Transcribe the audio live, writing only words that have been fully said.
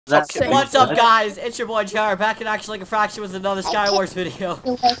What's up, guys? It's your boy JR, back in Action Like a Fraction with another Skywars video.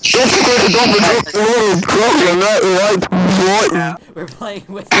 We're playing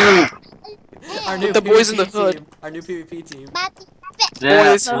with our new Boyz in the hood. team. Our new PvP team.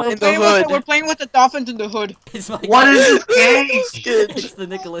 Boyz in the hood. We're playing with the dolphins in the hood. What is this game? It's the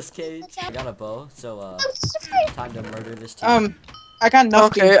Nicolas Cage. I got a bow, so time to murder this team. I got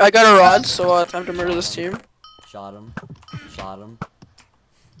nothing. Okay, I got a rod, so time to murder this team. Shot him. Shot him.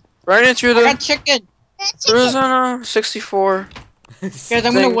 Right into I the got chicken. Arizona 64. Guys,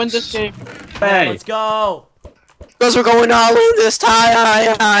 I'm gonna win this game. Hey. Let's go. Because we're going all in this time.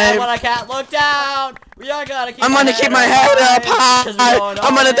 But I can't look down. We are gonna keep. I'm gonna keep my head up high.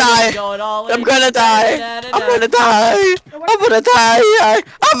 I'm gonna die. I'm gonna die. I'm gonna die. I'm gonna die.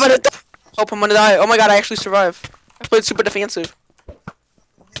 I'm gonna die. Oh, I'm gonna die. Oh my god, I actually survived. I played super defensive.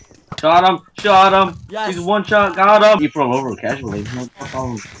 Shot him! Shot him! Yes. He's one shot, got him! He fell over casually.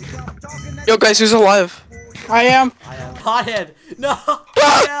 Yo guys, who's alive? I am. Hothead. No.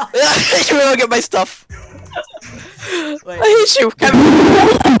 Ah! You don't get my stuff. Wait. I hate you, Kevin.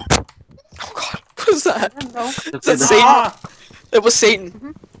 Oh god, what is that? Is that Satan? It was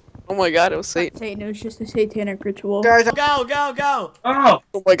Satan. Oh my god, it was Satan. Satan, it was just a satanic ritual. Guys, Go, go, go. Oh!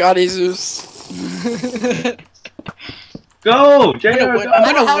 Oh my god, Jesus. Go! JR, I'm go!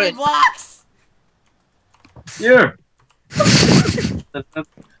 gonna How win. many blocks? Here!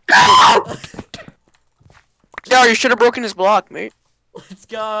 Yeah, you should have broken his block, mate. Let's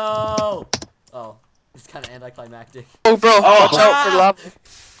go. Oh, it's kind of anticlimactic. Oh, bro, Oh. watch out for lava.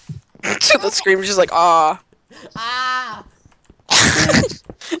 The scream is just like, ah. Ah.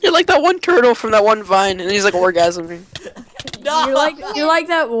 You're like that one turtle from that one vine, and he's like orgasming. No. You're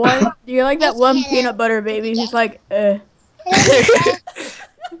like that one peanut butter baby who's like,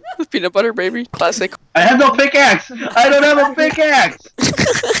 Peanut butter baby, classic. I have no pickaxe! I don't have a pickaxe!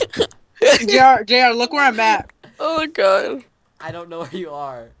 JR, look where I'm at. Oh god. I don't know where you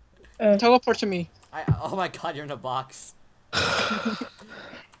are. Teleport to me. Oh my god, you're in a box.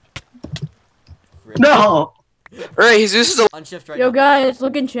 No! Alright, Jesus is a Unshift right yo now. guys,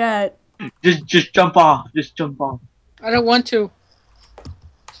 look in chat. Just jump off. Just jump off. I don't want to.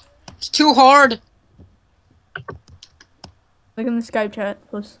 It's too hard. Look in the Skype chat,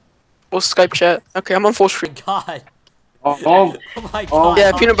 please. full Skype chat. Okay, I'm on full Oh screen. my god. Oh, oh, Oh my Oh. god.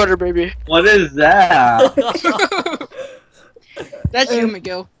 Yeah, peanut butter baby. what is that? That's you,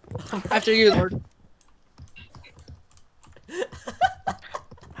 Miguel. After you, Lord.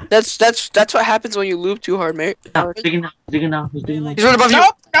 That's what happens when you loop too hard, mate. He's digging now. He's digging now. He's digging now. He's right above you.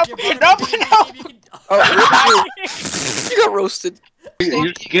 Nope. Oh, you got roasted. Your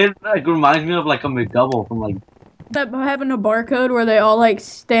skin like reminds me of like a McDouble from like. That having a barcode where they all like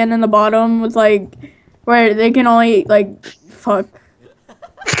stand in the bottom with like, where they can only like, fuck.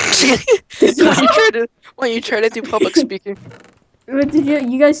 Why you try to do public speaking? But did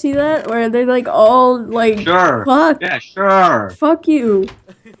you guys see that? Where they're like all like, Sure. fuck, Yeah, sure. fuck you.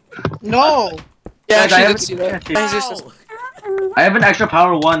 No. Yeah, Guys, I actually, haven't let's see that. seen it. Jesus. Ow. I have an extra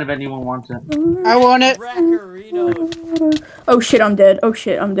power one if anyone wants it. I want it. Rackarino. Oh shit, I'm dead. Oh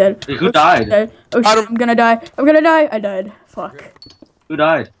shit, I'm dead. Wait, who died? Dead. Oh shit, I'm gonna die. I'm gonna die. I died. Fuck. Who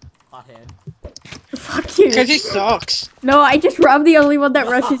died? Hothead. Fuck you. Because he sucks. No, I just robbed the only one that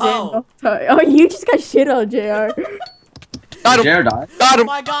rushes No. in. Oh, you just got shit on, JR. Got him. Jared died. Got Oh him.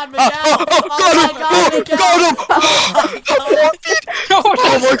 my god, Miguel! Oh, Oh my god, Miguel! got him!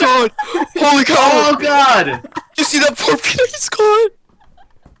 Oh my god! Holy cow! Oh god! You see that poor Peter? He's gone.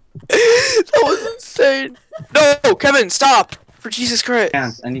 That was insane. No, Kevin, stop! For Jesus Christ.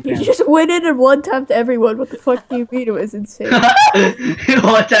 Any You chance? just went in and one tapped everyone. What the fuck do you mean? It was insane.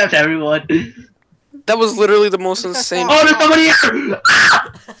 One tap to everyone. That was literally the most insane. Oh, there's somebody here!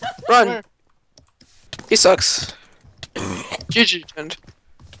 Run. He sucks. GG, end.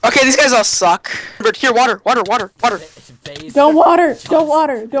 Okay, these guys all suck. But here, water. Base. Don't water. Don't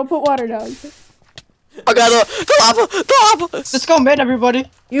water. Don't put water down. I got the lava. Let's go mid, everybody.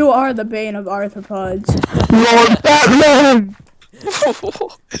 You are the bane of arthropods. Lord Batman.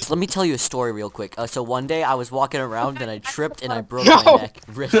 Let me tell you a story real quick. So one day I was walking around and I tripped and I broke No. my neck.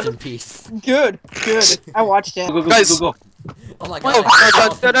 Rest in peace. Good. I watched it. Go, Guys. go. Oh my Oh,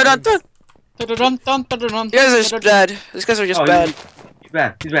 god. dun. You guys are just bad. These guys are just Oh, bad. He's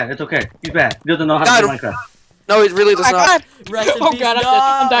bad. He's bad. It's okay. He's bad. He doesn't know how Got to play him. Minecraft. No, it really does I not. got- Rest in Oh peace. god, No.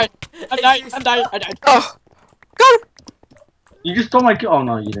 I'm dying. Oh, got him. You just stole my kill. Oh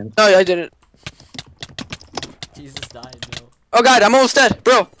no, you didn't. No, I didn't. Jesus died, no. Oh god, I'm almost dead,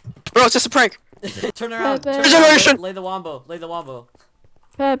 bro. It's just a prank. Turn around. Pepe. Turn around. Regeneration. Lay the wombo. Lay the wombo.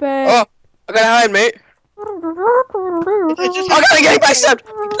 Pepe. Oh, I gotta hide, mate. It's just Oh god, I'm getting backstabbed!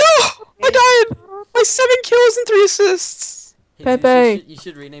 No! I died! My 7 kills and 3 assists! Jesus, Pepe. you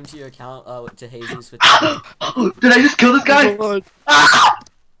should rename to your account to Jesus with. Did I just kill this guy? Ah! I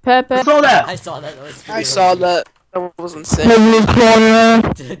Pepe. saw that. I saw that. That was I pretty saw amazing. that. That was insane.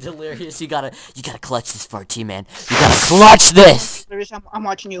 Delirious, you gotta clutch this for our team, man. You gotta clutch this. I'm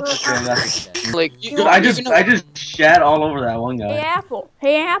watching you. Like, Dude, I just shat all over that one Hey guy. Apple.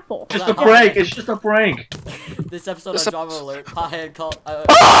 Hey Apple. Just a prank. It's just a prank. This episode of Drama Alert. Pothead call.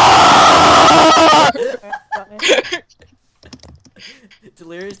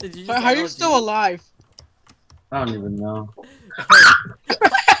 Delirious, did you? Just How are you still alive? I don't even know.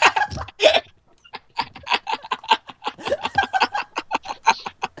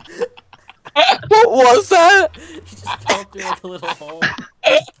 what was that? You just fell through like a little hole.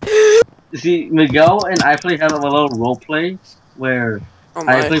 See, Miguel and I play have a little role play where Oh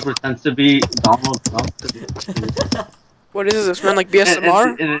I my. play pretends to be Donald Trump. What is this, man? Like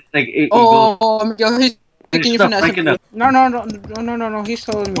BSMR? It Oh, Miguel, he's taking you stop from breaking the. up. No, he's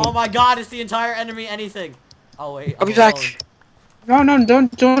telling me. Oh my God! It's the entire enemy. Anything. Oh wait. I'll be I'm back. alone. No,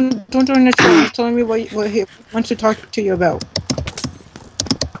 don't join the show. He's telling me what he wants to talk to you about.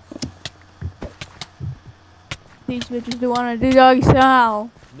 These bitches do wanna do doggy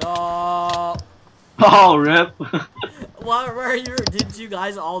style. No. Oh, rip. Where are you? Did you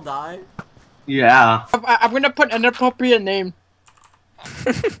guys all die? Yeah. I'm gonna put an appropriate name.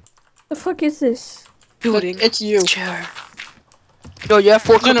 The fuck is this? Building. It's you. Chair. Yo, you have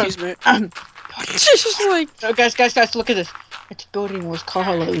 4 No, no. cookies, man. Just like. Oh, guys, look at this. It's Building with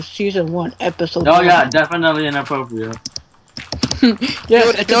Carlos, season 1, episode Oh 1. yeah, definitely inappropriate.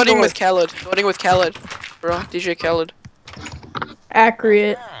 Yes, Building with Khaled. Building with Khaled. Bro, DJ Khaled.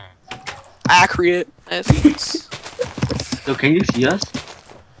 Accurate. Accurate. Nice. So can you see us?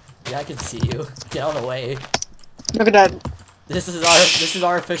 Yeah, I can see you. Get out of the way. Look at that. This is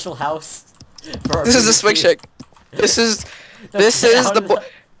our official house. For our This is the swing PvP. chick. This is this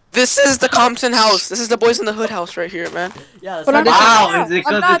is the Compton house. This is the Boys in the Hood house right here, man. Yeah, that's But I'm right. not- Wow, is it I'm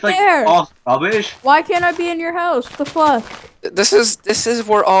because not it's like there. all rubbish? Why can't I be in your house? What the fuck? This is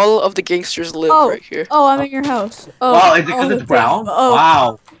where all of the gangsters live Oh. right here. Oh, I'm in your house. Oh. Wow, is it because oh, it's brown? Oh,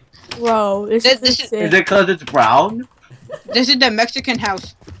 Wow. bro, this This is is- insane. Is it because it's brown? This is the Mexican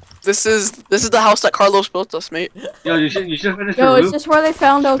house. This is the house that Carlos built us, mate. Yo, you should finish Yo, the is roof. this where they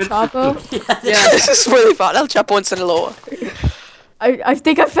found El Chapo? Yeah, this is where they found El Chapo in Sinaloa. I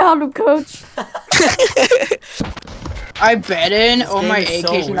think I found him, coach. I bet in. This Oh my game is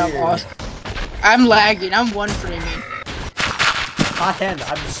so AK's not weird. lost. I'm lagging. I'm one framing. Hot hand,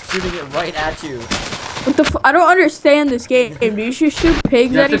 I'm shooting it right at you. What the I don't understand this game. Do you just shoot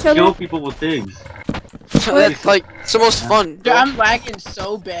pigs You have at to each kill other? people with pigs. That's like it's the most fun. Dude, bro. I'm lagging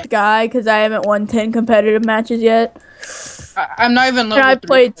so bad. Guy, because I haven't won 10 competitive matches yet. I'm not even And level I 3.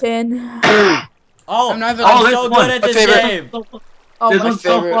 played 10. Oh, I'm not even- I'm Oh, this so one. good at My this favorite. game. Oh, This my, one's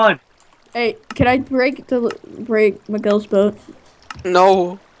so favorite. fun. hey, can I break Miguel's boat?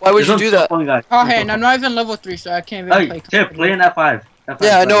 No. Why would This you one's do so that? fun, guys. Oh, hey, and I'm not even level 3, so I can't even Hey, play. Tip, play in F5. F5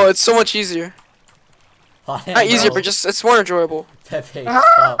 Yeah, I play. know. It's so much easier. Hot hand, Not easier, bro. but just it's more enjoyable. Pepe,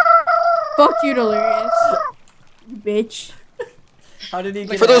 stop. Fuck you, Delirious. You bitch. How did he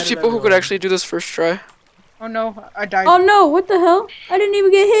get For those ahead of people who could everyone? actually do this first try. Oh no, I died. Oh no, what the hell? I didn't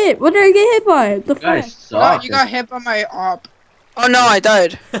even get hit. What did I get hit by? The You guys fuck? No, suck. you got hit by my op. Oh no, I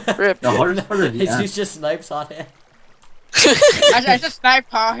died. Rip. The hardest part is the end. Jesus just snipes hot hand. I just sniped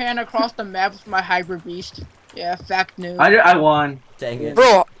power hand across the map with my hybrid beast. Yeah, fact news. I won. Dang it.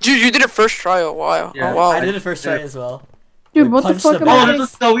 Bro, you did it first try a while. Yeah, Oh wow. I did it first try as well. Dude, Like, what the punch fuck the am Oh, I ball. this doing?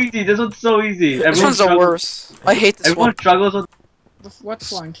 one's so easy. This one's so easy. This one's the struggles- worst. I hate this Everyone one. struggles with. What's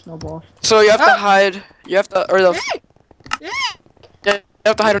flying snowball? So you have to Ah! hide. You have to, or the. Yeah, you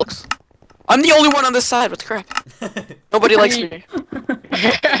have to hide. I'm the only one on this side. What the crap? Nobody likes me.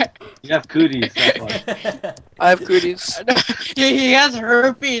 You have cooties. That's why. I have goodies. he has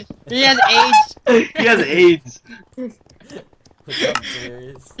herpes. He has AIDS. He has AIDS. What's up,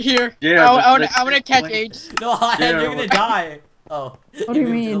 Delirious? Here. Yeah, I but wanna like- catch AIDS. No, hot hand, Yeah, you're gonna what- die. Oh. What do you moved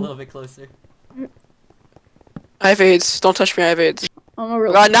it mean? a little bit closer. I have AIDS. Don't touch me. I have AIDS. I'm a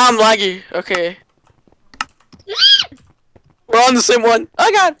real. God, now I'm laggy. Okay. We're on the same one.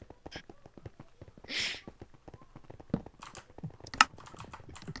 Oh god.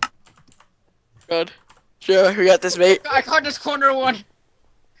 Good. Sure, we got this, mate. I caught this corner one.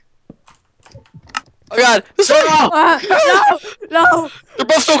 Oh god, this one! Ah, no, no. They're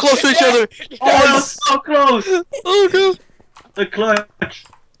both so close to each other. Oh, that was so close. Oh god. The clutch.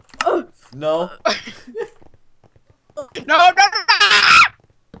 No. No.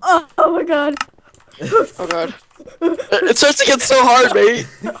 Oh, oh my god. Oh god. It starts to get so hard, mate.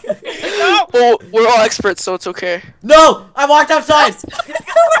 No! Well, we're all experts, so it's okay. No! I walked outside!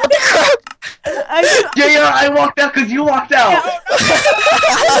 What the crap? JR, I walked out because you walked out.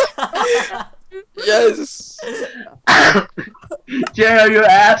 Yes. JR, you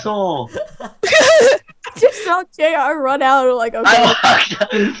asshole. Just saw JR run out like okay.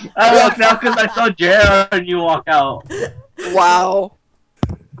 I walked out because I saw JR and you walk out. Wow.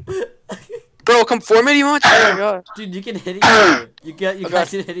 Bro, conformity much? Oh my god. Dude, you can hit each other. You guys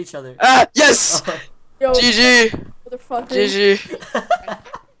can hit each other. Ah, yes! Oh. Yo, GG. motherfucker. GG.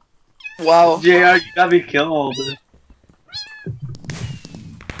 Wow. JR, you got me killed.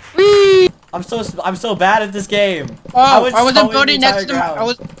 Whee! I'm so bad at this game. Oh, I wasn't towing building the next to entire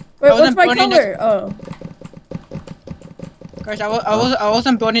ground. Wait, I what's wasn't my building color? Oh. Guys, I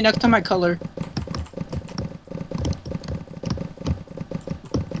wasn't building next to my color.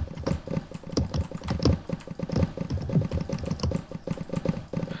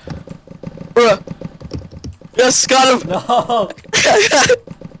 Bruh. Yes, got him. No!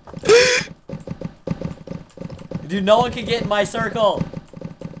 Dude, no one can get in my circle.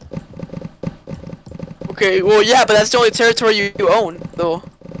 Okay, well, yeah, but that's the only territory you own, though.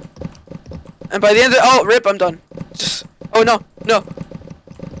 And by the end of oh, rip, I'm done. Just, oh, no, no.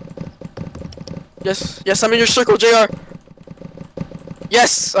 Yes, yes, I'm in your circle, JR.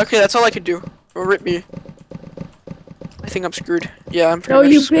 Yes, okay, that's all I can do. Or rip me. I think I'm screwed. Yeah, I'm pretty No,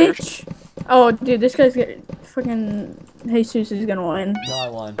 much you screwed. bitch. Oh, dude, this guy's getting fucking Jesus is gonna win. No, I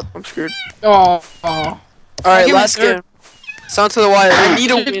won. I'm screwed. Oh. Alright, Give me last third. game. Sound to the wire. I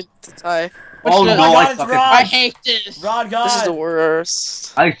need a win to tie. Oh the- no, Oh my God, I it's fucking. Rod. I hate this. Rod God. This is the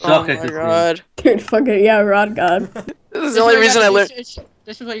worst. I Oh suck my at this game. god. Dude, fucking yeah, Rod God. This is the only reason I learned.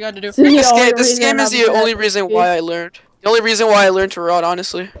 This is what you got to do. This is the This only game, this reason game is I'm the bad only at reason this why game. I learned. The only reason why I learned to rod,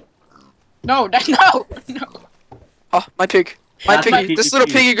 honestly. No, no. Oh, my pig. My That's piggy. my This little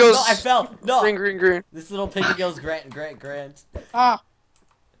PvP. piggy goes No, I fell. No. green, green, green. This little piggy goes Grant. Ah,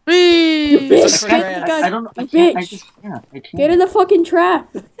 Whee! You bitch. Just for Grant. I don't. I You can't. I bitch. just can't. I can't. Get in the fucking trap.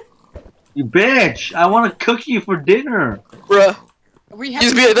 You bitch! I want to cook you for dinner. Bruh. we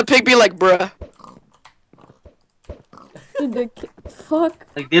have. The pig be like, bruh. Dude, fuck.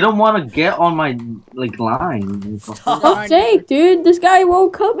 Like they don't want to get on my like line. Stop. Fuck's sake, dude. This guy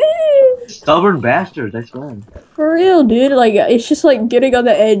won't come in. Stubborn bastards. I swear. For real, dude. Like, it's just like getting on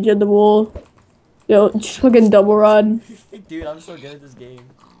the edge of the wall. Yo, just fucking double rod. Dude, I'm so good at this game.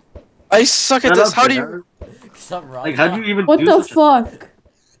 I suck at Shut this. up, How do Jared. you? Some Rod Like how God. do you even What do the such a- fuck?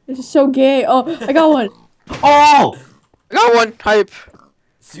 This is so gay. Oh, I got one. Oh! I got one. Hype.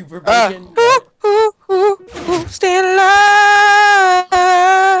 Super Ah. bacon. Staying alive.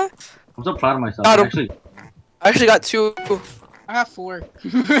 I'm so proud of myself. Got him. Actually, I actually got two. I have 4.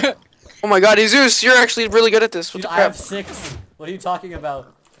 Oh my god, Jesus, you're actually really good at this. What Dude, the I have crap? 6. What are you talking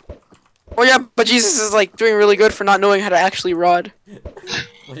about? Oh yeah, but Jesus is like doing really good for not knowing how to actually rod.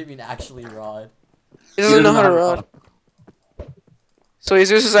 What do you mean actually Rod? He doesn't know how to rod. So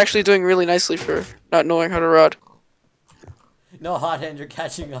Jesus is actually doing really nicely for not knowing how to rod. No, hot hand, you're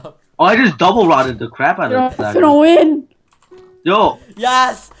catching up. oh, I just double rotted the crap out You're of that. gonna win. Yo,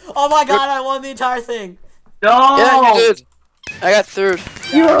 Yes! Oh my god, I won the entire thing. no! Yeah, you did. I got third.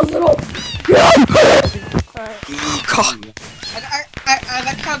 You're a little. God, I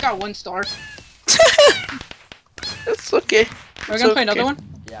like how I got 1 star. it's okay. Are we It's gonna play okay. another one?